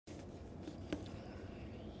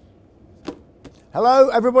Hello,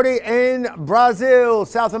 everybody in Brazil,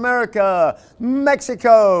 South America,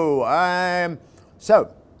 Mexico.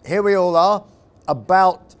 So here we all are,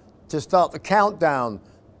 about to start the countdown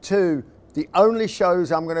to the only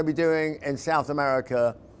shows I'm going to be doing in South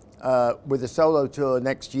America with a solo tour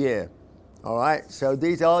next year. All right, so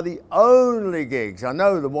these are the only gigs. I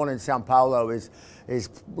know the one in Sao Paulo is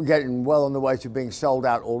getting well on the way to being sold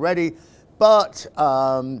out already, but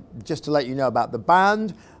just to let you know about the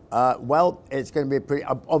band, well, it's going to be pretty,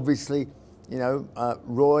 obviously, you know,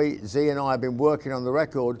 Roy, Z and I have been working on the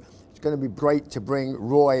record. It's going to be great to bring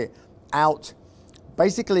Roy out.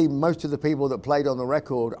 Basically, most of the people that played on the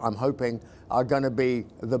record, I'm hoping, are going to be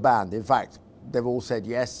the band. In fact, they've all said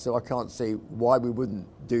yes, so I can't see why we wouldn't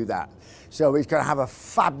do that. So he's going to have a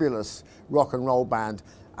fabulous rock and roll band,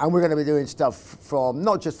 and we're going to be doing stuff from,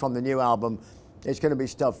 not just from the new album, it's going to be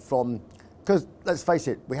stuff from, because let's face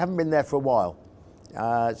it, we haven't been there for a while.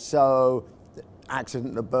 So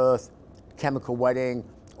Accident of Birth, Chemical Wedding,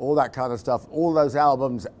 all that kind of stuff, all those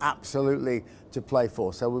albums absolutely to play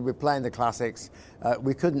for. So we'll be playing the classics.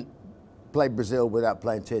 We couldn't play Brazil without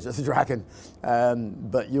playing Tears of the Dragon,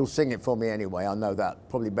 but you'll sing it for me anyway, I know that,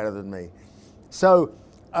 probably better than me. So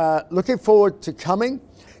looking forward to coming.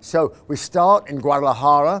 So we start in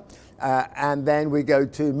Guadalajara, and then we go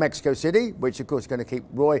to Mexico City, which of course is going to keep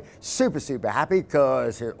Roy super, super happy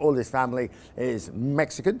because all his family is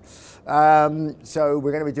Mexican. So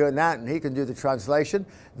we're going to be doing that, and he can do the translation.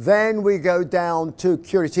 Then we go down to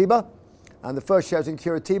Curitiba, and the first show's in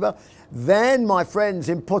Curitiba. Then my friends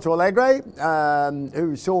in Porto Alegre,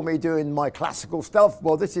 who saw me doing my classical stuff.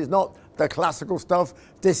 Well, this is not the classical stuff.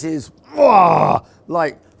 This is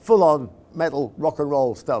like full-on metal rock and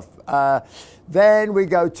roll stuff. Then we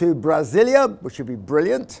go to Brasilia, which would be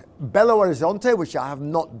brilliant. Belo Horizonte, which I have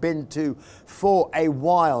not been to for a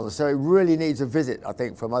while, so it really needs a visit, I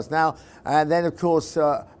think, from us now. And then, of course,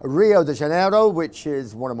 Rio de Janeiro, which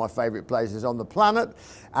is one of my favorite places on the planet.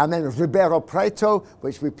 And then Ribeirão Preto,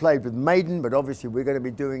 which we played with Maiden, but obviously we're going to be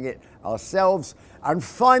doing it ourselves. And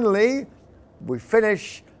finally, we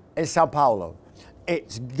finish in Sao Paulo.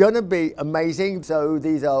 It's going to be amazing. So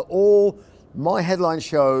these are all my headline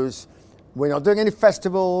shows. We're not doing any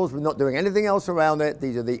festivals. We're not doing anything else around it.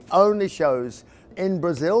 These are the only shows in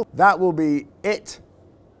Brazil. That will be it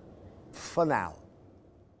for now.